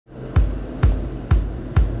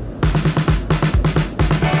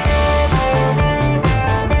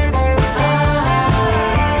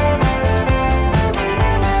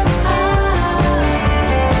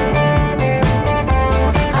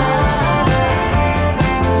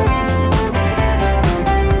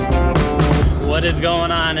is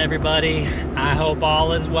going on, everybody? I hope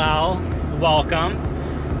all is well. Welcome.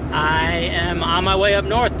 I am on my way up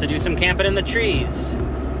north to do some camping in the trees.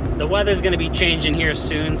 The weather's going to be changing here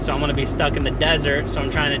soon, so I'm going to be stuck in the desert, so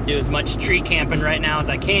I'm trying to do as much tree camping right now as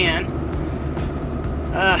I can.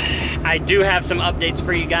 I do have some updates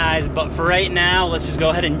for you guys, but for right now, let's just go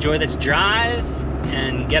ahead and enjoy this drive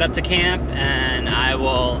and get up to camp, and I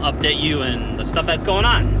will update you and the stuff that's going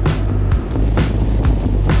on.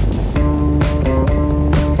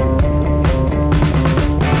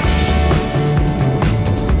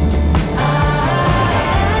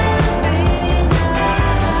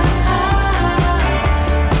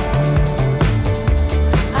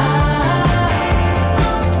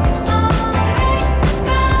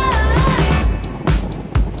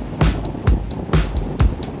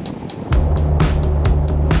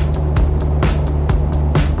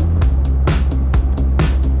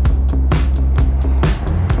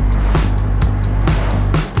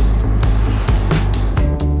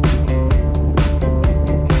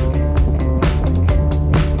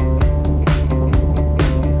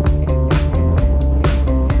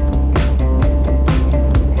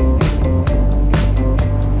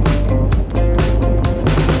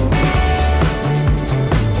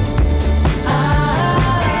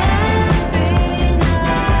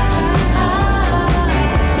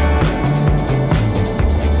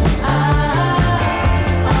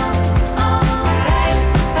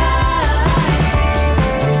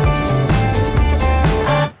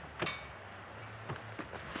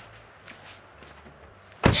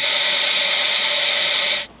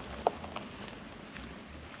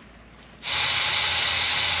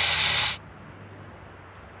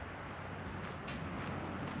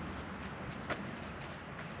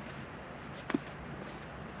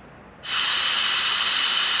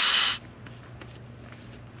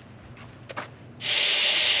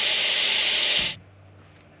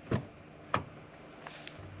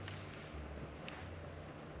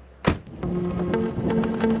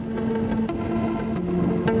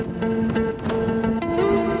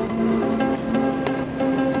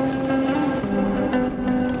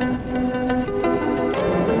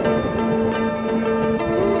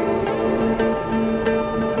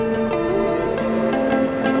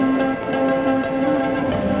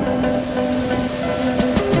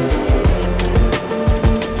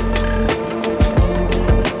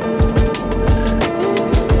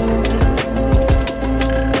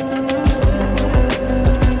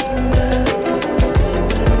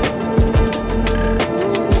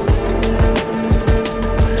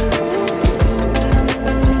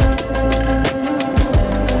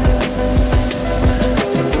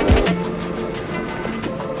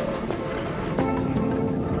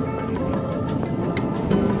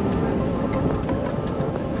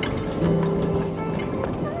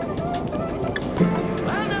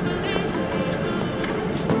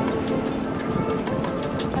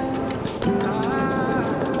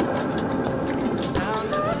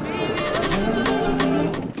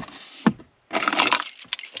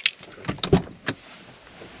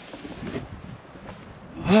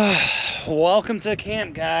 Welcome to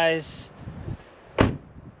camp, guys.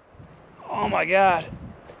 Oh my God.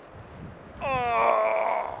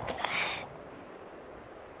 Oh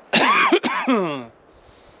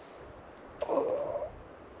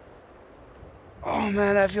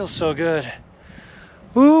man, that feels so good.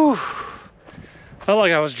 Woo! Felt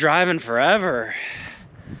like I was driving forever.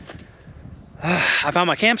 I found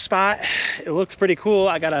my camp spot. It looks pretty cool.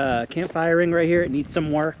 I got a campfire ring right here. It needs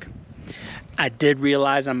some work. I did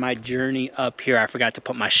realize on my journey up here, I forgot to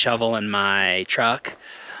put my shovel in my truck,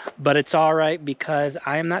 but it's all right because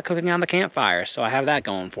I am not cooking on the campfire, so I have that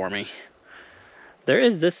going for me. There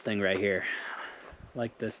is this thing right here,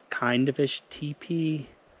 like this kind of-ish teepee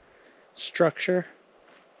structure.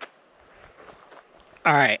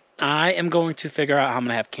 All right, I am going to figure out how I'm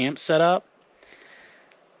gonna have camp set up,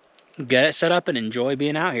 get it set up, and enjoy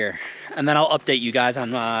being out here. And then I'll update you guys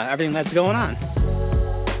on everything that's going on.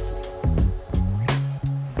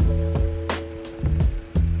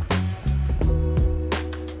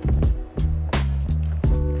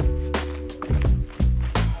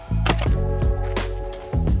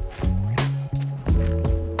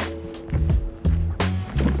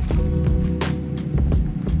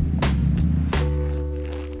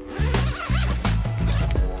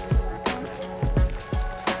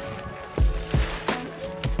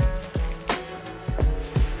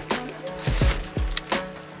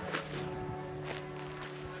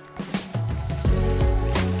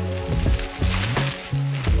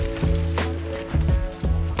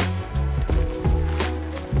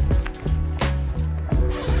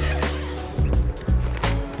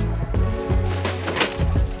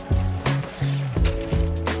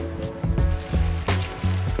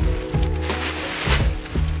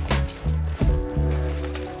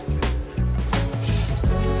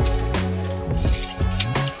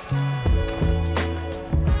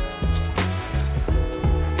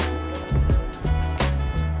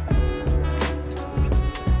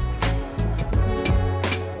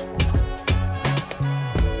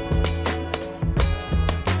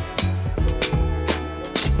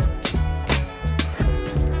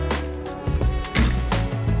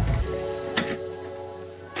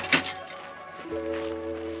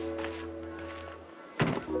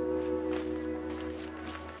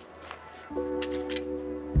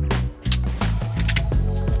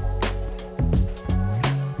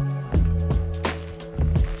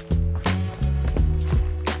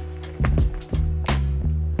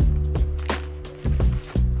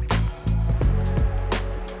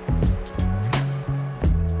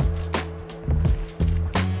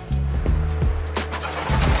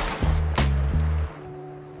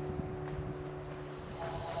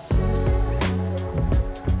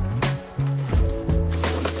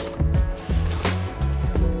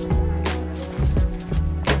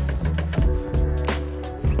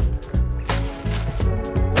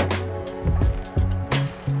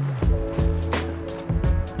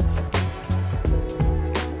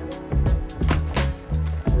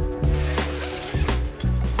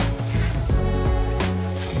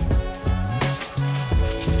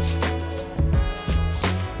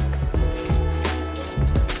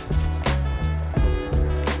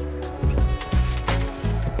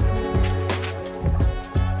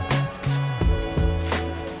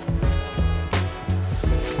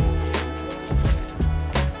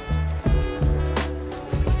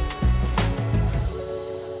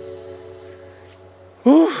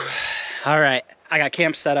 All right, I got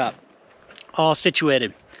camp set up, all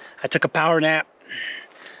situated. I took a power nap,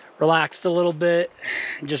 relaxed a little bit,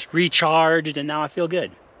 just recharged, and now I feel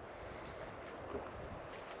good.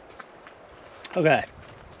 Okay,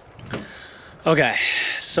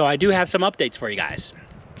 so I do have some updates for you guys.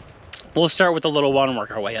 We'll start with the little one and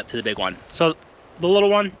work our way up to the big one. So the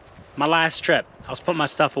little one, my last trip, I was putting my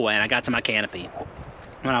stuff away and I got to my canopy.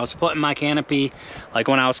 When I was putting my canopy, like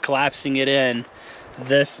when I was collapsing it in,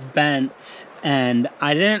 this bent, and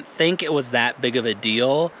I didn't think it was that big of a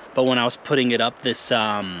deal, but when I was putting it up this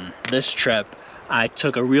this trip, I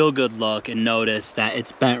took a real good look and noticed that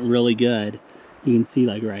it's bent really good. You can see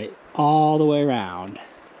like right all the way around.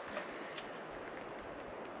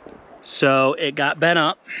 So it got bent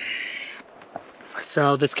up.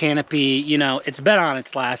 So this canopy, you know, it's been on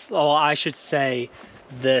its last, well, I should say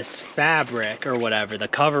this fabric or whatever, the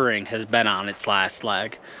covering has been on its last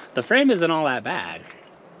leg. The frame isn't all that bad.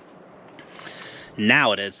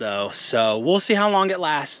 Now it is though, so we'll see how long it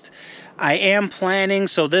lasts. I am planning,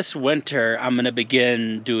 so this winter I'm gonna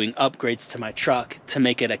begin doing upgrades to my truck to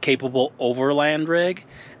make it a capable overland rig.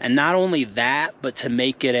 And not only that, but to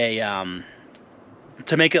make it a,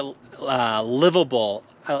 livable,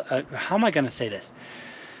 how am I gonna say this?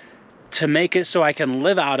 To make it so I can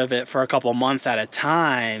live out of it for a couple months at a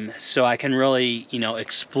time, so I can really, you know,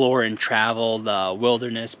 explore and travel the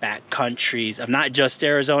wilderness back countries of not just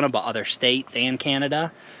Arizona, but other states and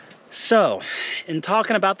Canada. So, in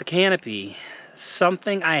talking about the canopy,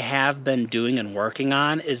 something I have been doing and working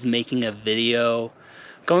on is making a video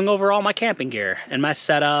going over all my camping gear and my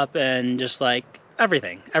setup and just like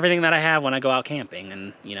everything that I have when I go out camping,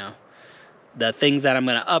 and, you know, the things that I'm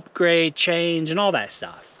gonna upgrade, change, and all that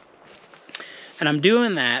stuff. And I'm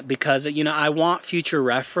doing that because, you know, I want future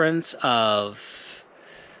reference of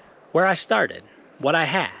where I started, what I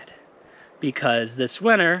had. Because this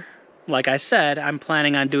winter, like I said, I'm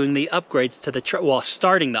planning on doing the upgrades to the truck, well,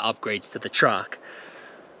 starting the upgrades to the truck.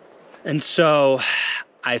 And so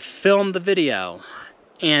I filmed the video.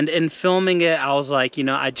 And in filming it, I was like, you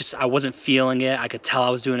know, I wasn't feeling it. I could tell I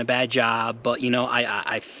was doing a bad job. But, you know,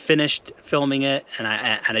 I finished filming it and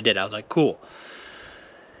I did. I was like, cool.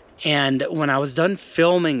 And when I was done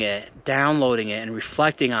filming it, downloading it, and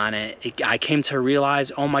reflecting on it, I came to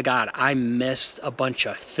realize, oh my God, I missed a bunch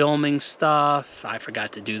of filming stuff. I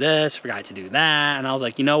forgot to do this, forgot to do that. And I was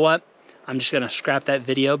like, you know what? I'm just gonna scrap that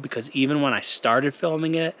video, because even when I started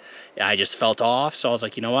filming it, I just felt off. So I was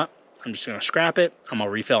like, you know what? I'm just gonna scrap it. I'm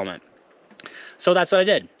gonna refilm it. So that's what I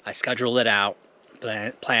did. I scheduled it out,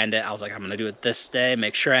 planned it. I was like, I'm gonna do it this day,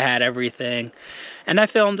 make sure I had everything. And I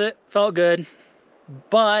filmed it, felt good.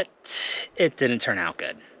 But it didn't turn out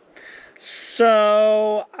good.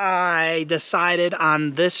 So I decided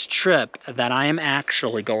on this trip that I am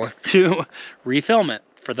actually going to refilm it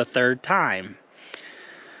for the third time.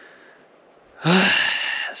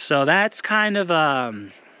 So that's kind of a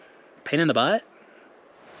pain in the butt.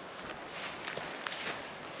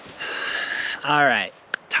 All right,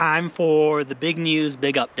 time for the big news,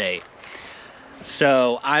 big update.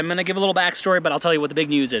 So I'm gonna give a little backstory, but I'll tell you what the big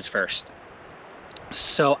news is first.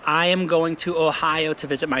 So I am going to Ohio to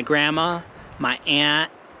visit my grandma, my aunt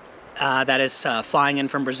that is flying in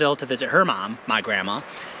from Brazil to visit her mom, my grandma,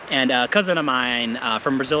 and a cousin of mine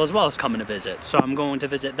from Brazil as well is coming to visit. So I'm going to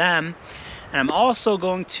visit them, and I'm also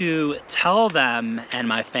going to tell them and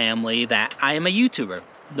my family that I am a YouTuber.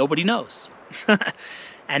 Nobody knows.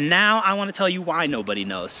 And now I want to tell you why nobody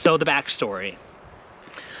knows. So the backstory.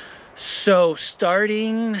 So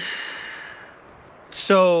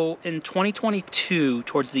in 2022,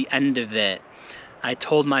 towards the end of it, I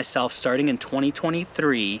told myself starting in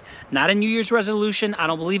 2023, not a New Year's resolution, I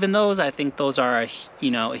don't believe in those. I think those are, you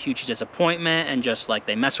know, a huge disappointment and just like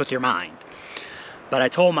they mess with your mind. But I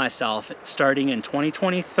told myself starting in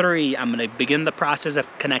 2023, I'm going to begin the process of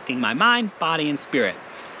connecting my mind, body, and spirit.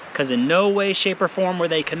 Because in no way, shape, or form were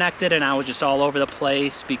they connected, and I was just all over the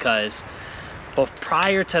place because, but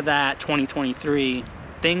prior to that, 2023,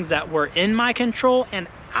 things that were in my control and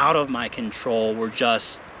out of my control were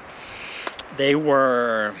just, they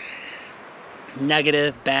were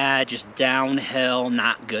negative, bad, just downhill,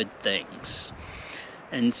 not good things.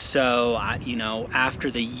 And so, you know,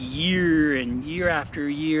 after the year and year after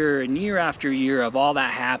year and year after year of all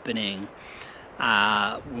that happening,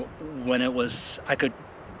 when it was, I could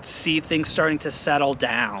see things starting to settle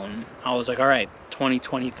down, I was like, all right,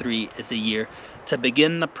 2023 is the year to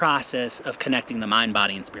begin the process of connecting the mind,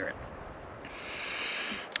 body, and spirit.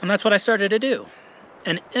 And that's what I started to do.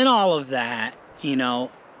 And in all of that, you know,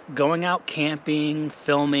 going out camping,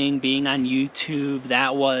 filming, being on YouTube,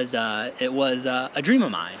 that was, it was a dream of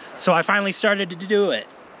mine. So I finally started to do it.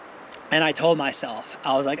 And I told myself,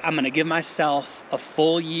 I was like, I'm gonna give myself a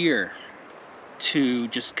full year to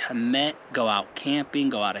just commit, go out camping,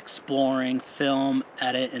 go out exploring, film,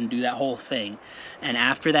 edit, and do that whole thing. And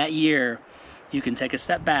after that year, you can take a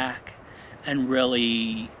step back and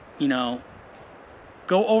really, you know,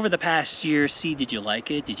 go over the past year, see, did you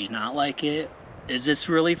like it? Did you not like it? Is this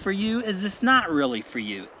really for you? Is this not really for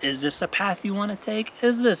you? Is this a path you want to take?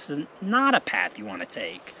 Is this not a path you want to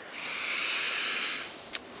take?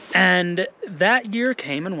 And that year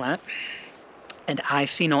came and went. And I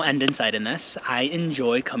see no end in sight in this. I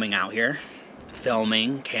enjoy coming out here,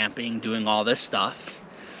 filming, camping, doing all this stuff.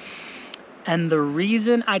 And the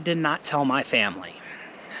reason I did not tell my family,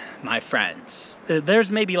 my friends,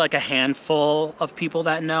 there's maybe like a handful of people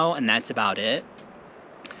that know, and that's about it.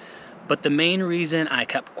 But the main reason I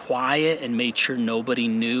kept quiet and made sure nobody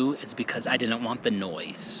knew is because I didn't want the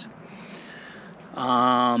noise.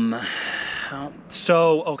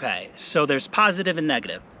 So there's positive and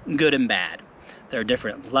negative, good and bad. There are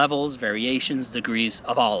different levels, variations, degrees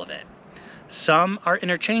of all of it. Some are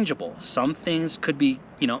interchangeable. Some things could be,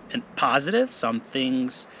 you know, positive. Some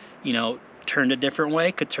things, you know, turned a different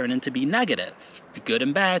way could turn into be negative. Good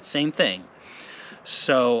and bad, same thing.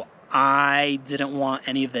 So I didn't want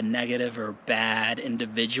any of the negative or bad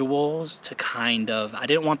individuals to I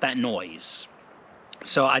didn't want that noise.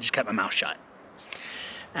 So I just kept my mouth shut.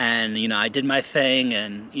 And, you know, I did my thing,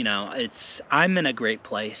 and, you know, I'm in a great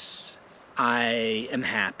place. I am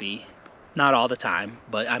happy. Not all the time,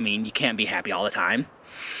 but I mean, you can't be happy all the time.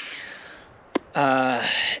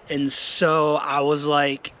 And so I was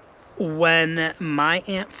like, when my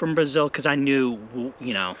aunt from Brazil, because I knew,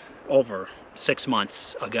 you know, over 6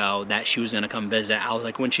 months ago that she was going to come visit, I was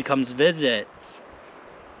like, when she comes visits,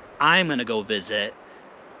 I'm going to go visit,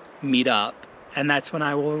 meet up, and that's when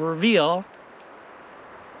I will reveal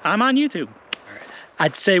I'm on YouTube.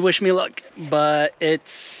 I'd say wish me luck, but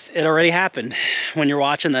it already happened when you're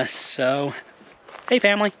watching this. So, hey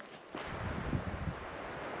family.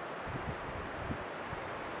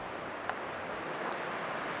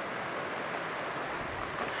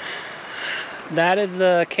 That is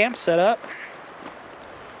the camp setup.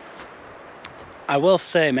 I will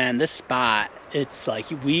say, man, this spot, it's like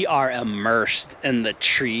we are immersed in the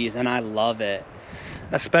trees, and I love it.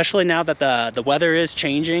 Especially now that the weather is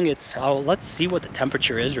changing. Let's see what the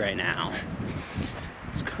temperature is right now.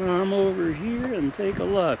 Let's come over here and take a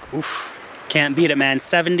look. Oof, can't beat it, man.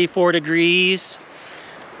 74 degrees.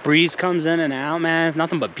 Breeze comes in and out, man.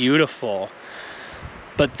 Nothing but beautiful.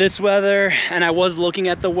 But this weather, and I was looking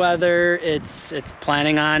at the weather, it's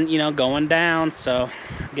planning on, you know, going down. So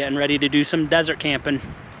getting ready to do some desert camping.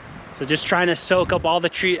 So just trying to soak up all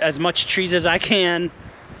the as much trees as I can.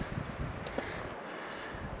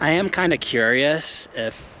 I am kind of curious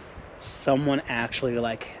if someone actually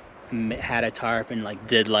like had a tarp and like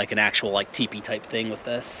did like an actual like teepee type thing with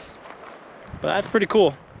this. But that's pretty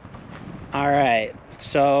cool. All right,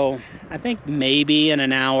 so I think maybe in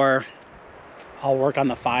an hour I'll work on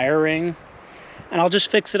the fire ring, and I'll just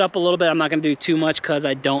fix it up a little bit. I'm not gonna do too much because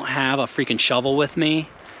I don't have a freaking shovel with me,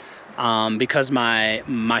 because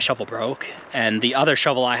my shovel broke, and the other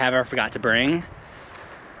shovel I have I forgot to bring.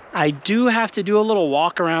 I do have to do a little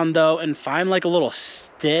walk around though and find like a little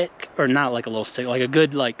stick, or not like a little stick, like a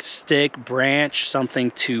good like stick, branch,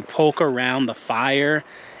 something to poke around the fire,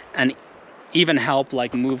 and even help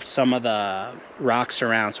like move some of the rocks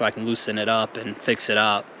around so I can loosen it up and fix it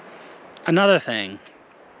up. Another thing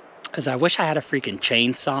is I wish I had a freaking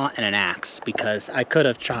chainsaw and an axe, because I could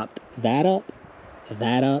have chopped that up,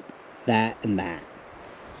 that, and that.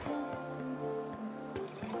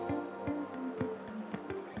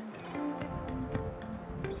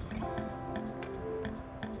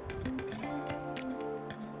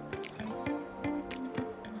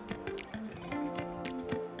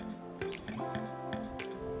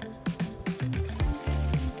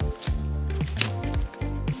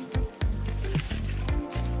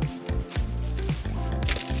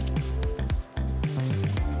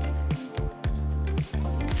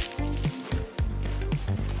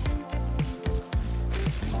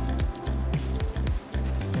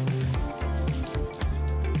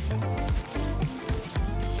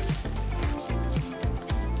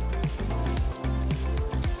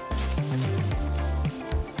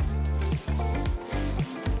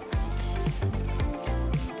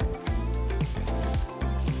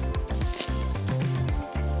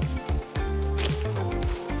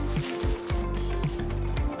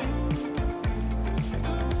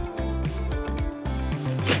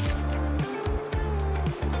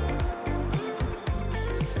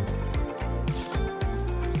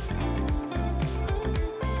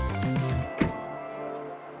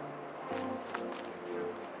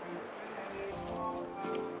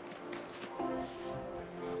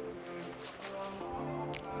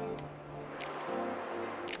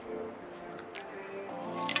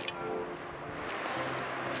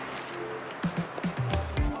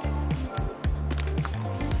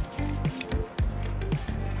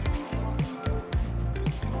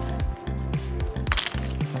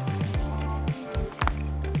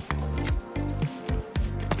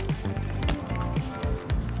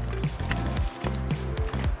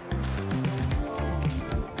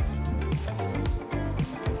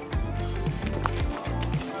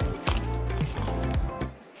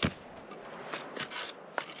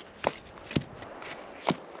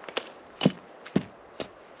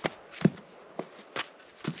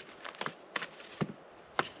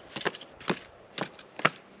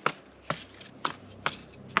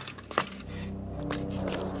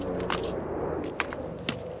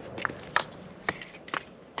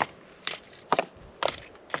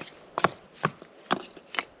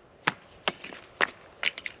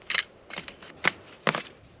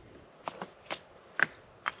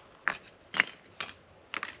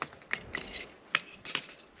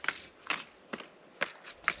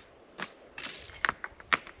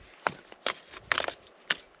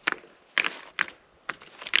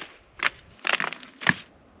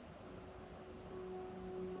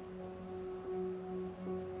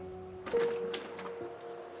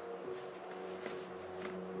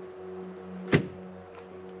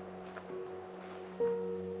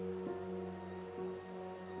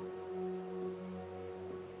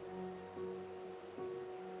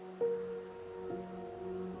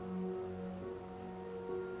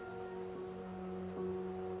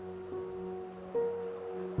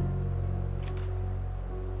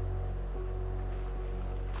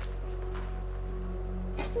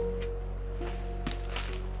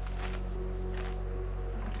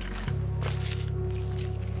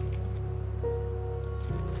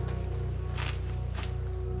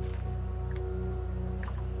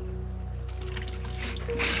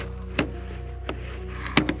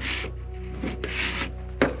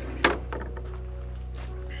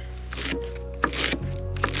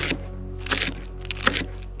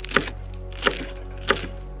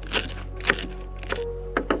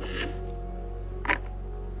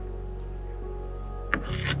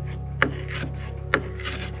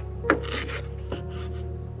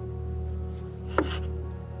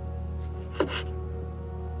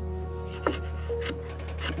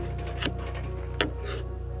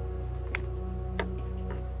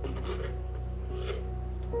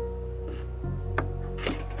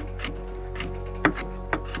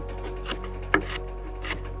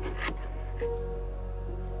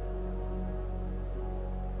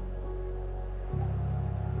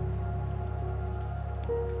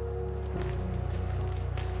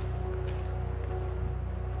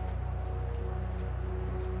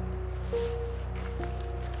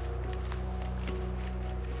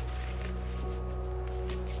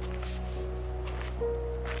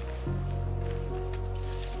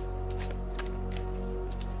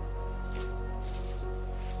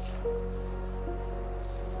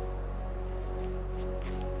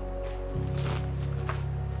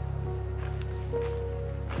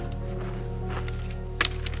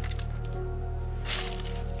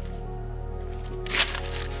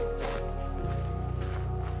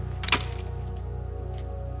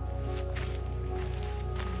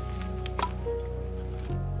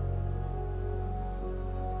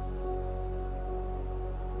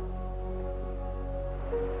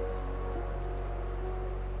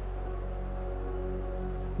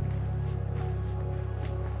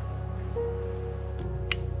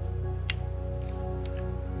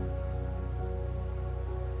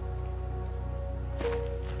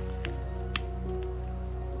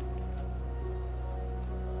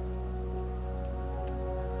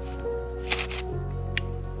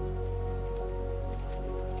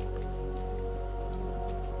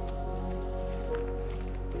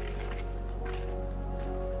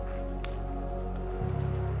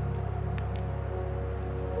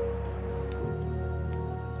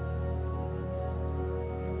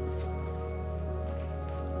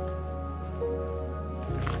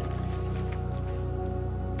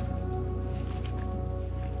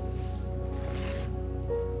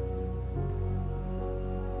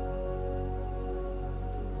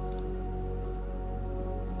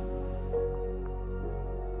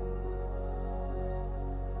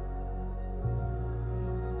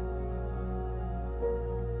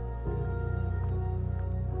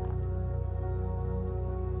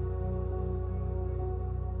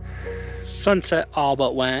 sunset all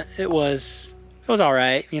but went. It was all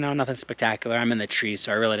right, you know, nothing spectacular. I'm in the trees,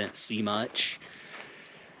 so I really didn't see much.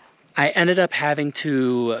 I ended up having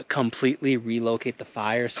to completely relocate the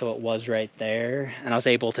fire so it was right there, and I was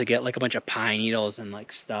able to get like a bunch of pine needles and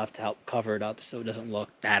like stuff to help cover it up so it doesn't look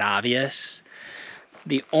that obvious.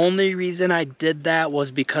 The only reason I did that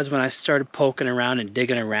was because when I started poking around and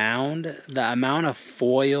digging around, the amount of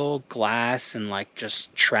foil, glass, and like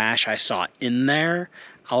just trash I saw in there,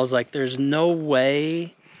 I was like, there's no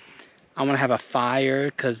way I want to have a fire,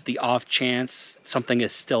 because the off chance something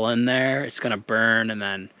is still in there, it's going to burn, and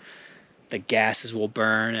then the gases will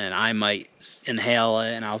burn and I might inhale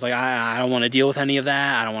it. And I was like, I don't want to deal with any of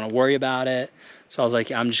that. I don't want to worry about it. So I was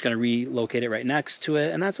like, I'm just going to relocate it right next to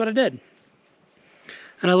it. And that's what I did.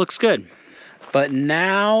 And it looks good. But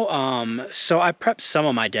now, so I prepped some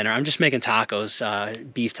of my dinner. I'm just making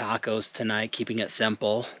tacos, beef tacos tonight, keeping it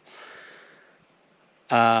simple.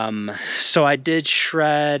 So I did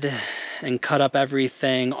shred and cut up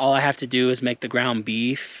everything. All I have to do is make the ground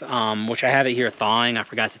beef, which I have it here thawing. I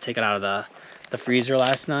forgot to take it out of the freezer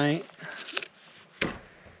last night.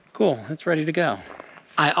 Cool, it's ready to go.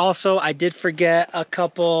 I did forget a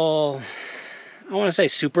couple, I want to say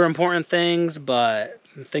super important things, but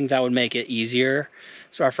things that would make it easier.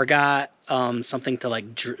 So I forgot something to like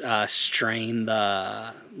strain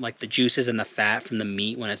the juices and the fat from the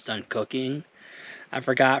meat when it's done cooking. I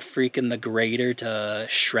forgot freaking the grater to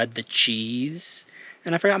shred the cheese,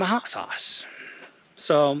 and I forgot my hot sauce.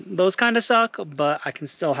 So those kind of suck, but I can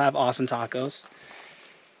still have awesome tacos.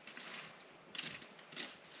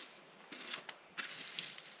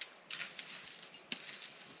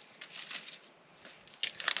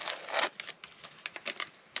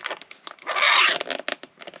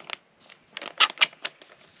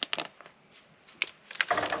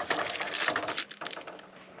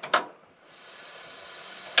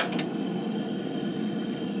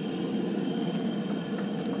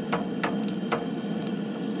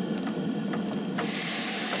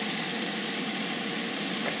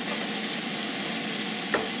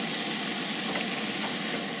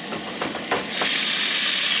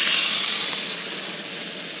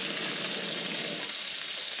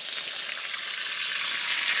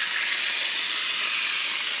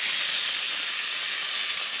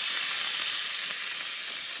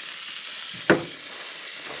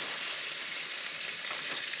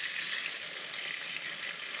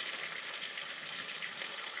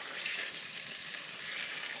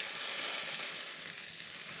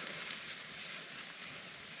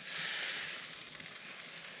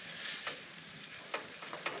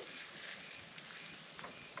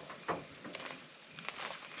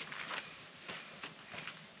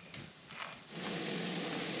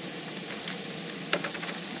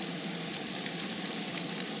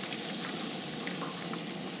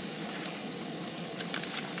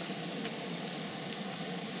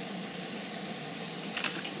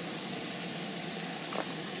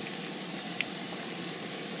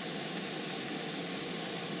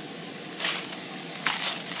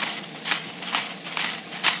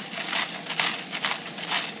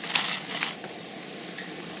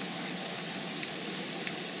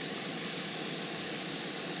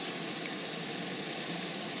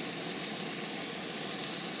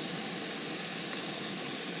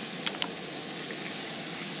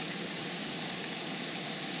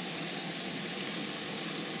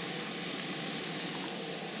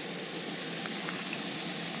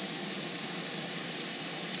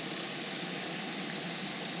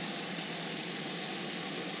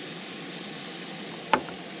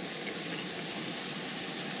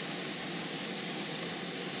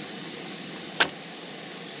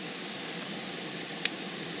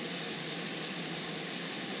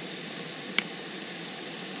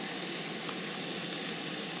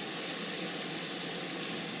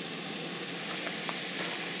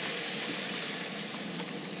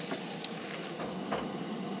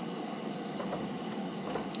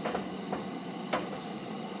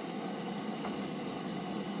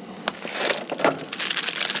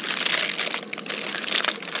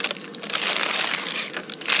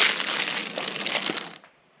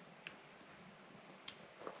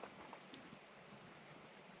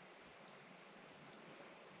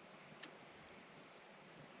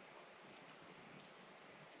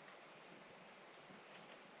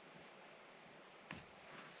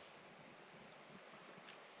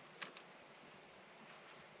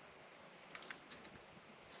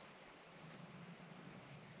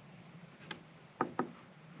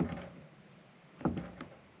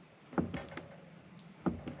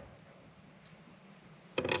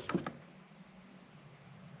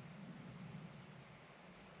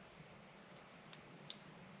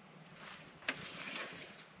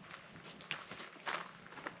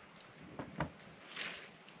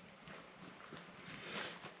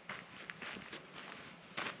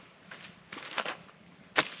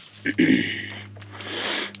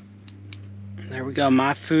 There we go.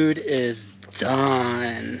 My food is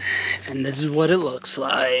done. And this is what it looks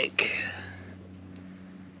like.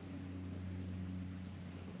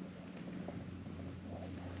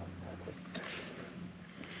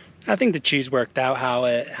 I think the cheese worked out how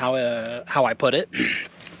I put it.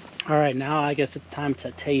 All right, now I guess it's time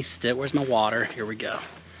to taste it. Where's my water? Here we go.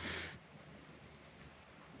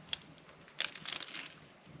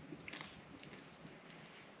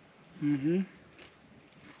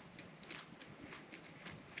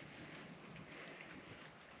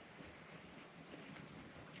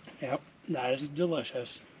 Yep, that is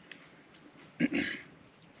delicious. Would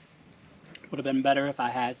have been better if I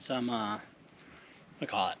had some, what do you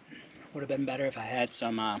call it? Would have been better if I had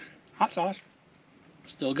some hot sauce.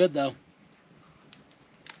 Still good though.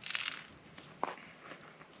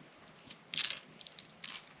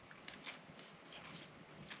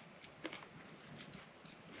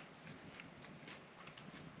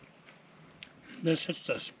 This is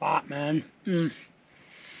the spot, man.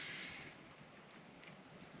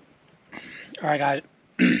 All right, guys.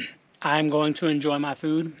 I'm going to enjoy my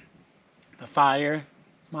food, the fire,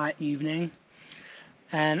 my evening,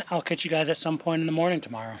 and I'll catch you guys at some point in the morning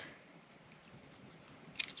tomorrow.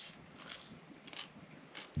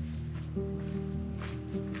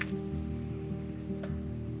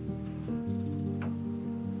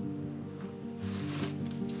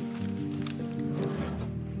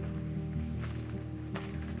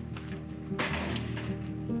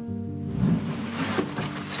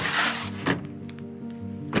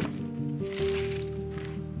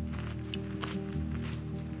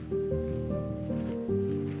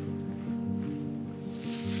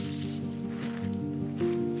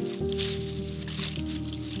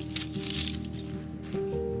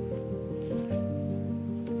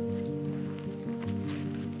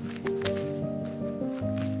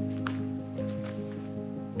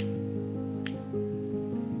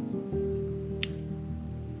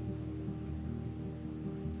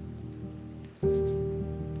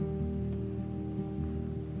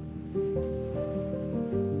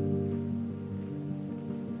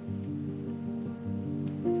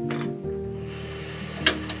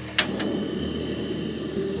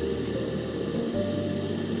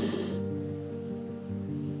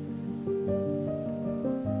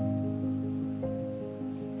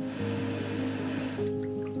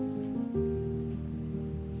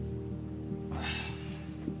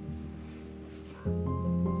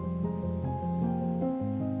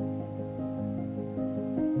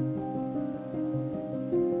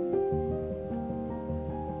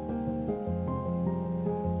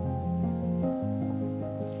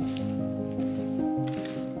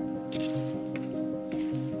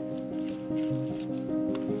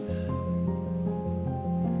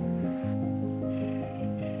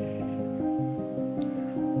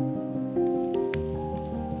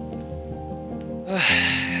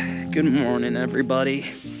 Good morning, everybody.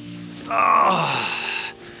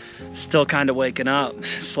 Still kind of waking up.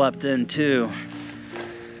 Slept in too.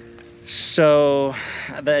 So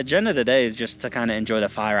the agenda today is just to kind of enjoy the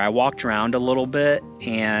fire. I walked around a little bit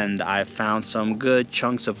and I found some good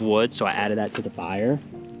chunks of wood, so I added that to the fire.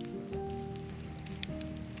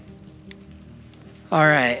 All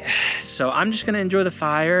right, so I'm just gonna enjoy the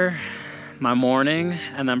fire, my morning,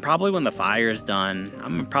 and then probably when the fire is done,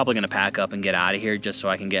 I'm probably gonna pack up and get out of here just so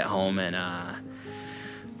I can get home and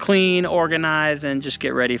clean, organize, and just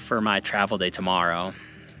get ready for my travel day tomorrow.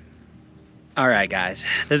 All right, guys,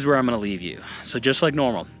 this is where I'm gonna leave you. So just like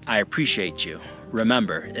normal, I appreciate you.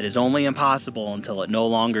 Remember, it is only impossible until it no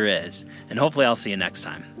longer is. And hopefully I'll see you next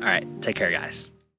time. All right, take care, guys.